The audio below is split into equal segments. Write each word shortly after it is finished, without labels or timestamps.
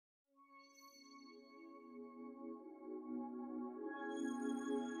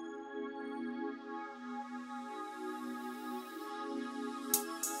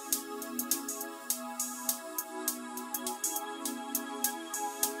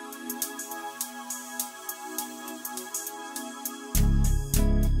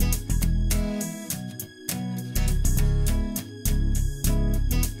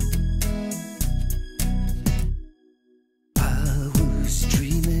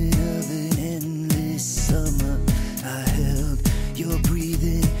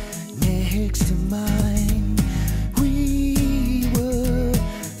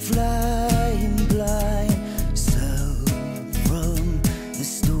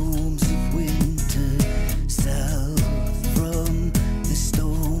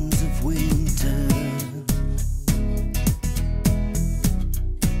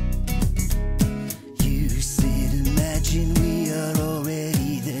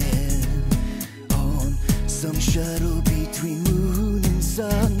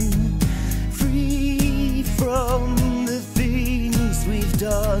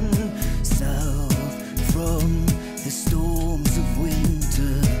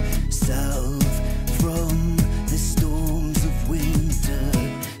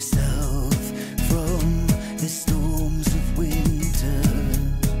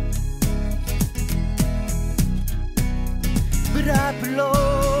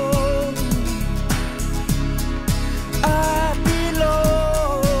belong. I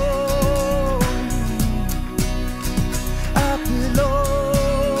belong. I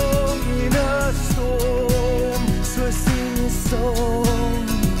belong in a storm. So I sing a song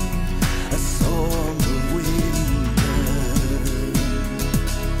of winter.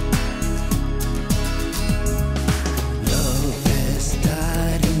 Love has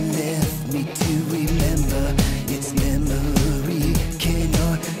died and left me to remember. Its memory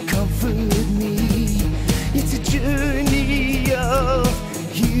cannot comfort me. It's a journey of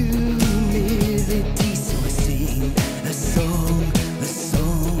humility. So I sing a song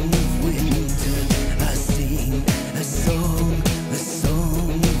of winter. I sing a song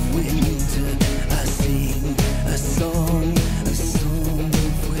of winter. I sing a song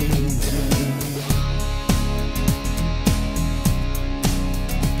of winter.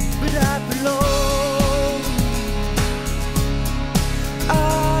 But I belong.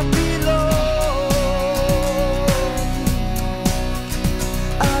 I belong.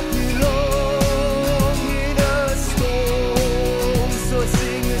 I belong in a storm. So I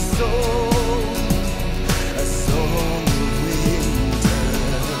sing a song of winter.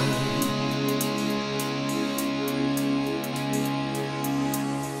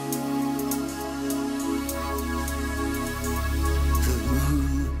 The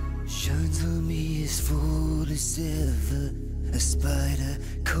moon shines on me as full as ever. A spider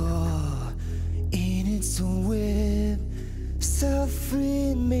caught in its own web.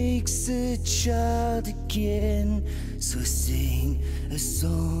 Suffering makes a child again. So I sing a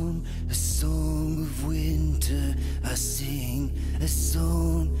song of winter. I sing a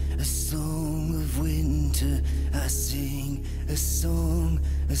song of winter. I sing a song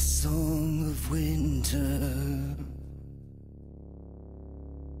of winter.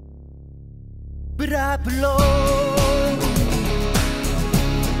 But I belong.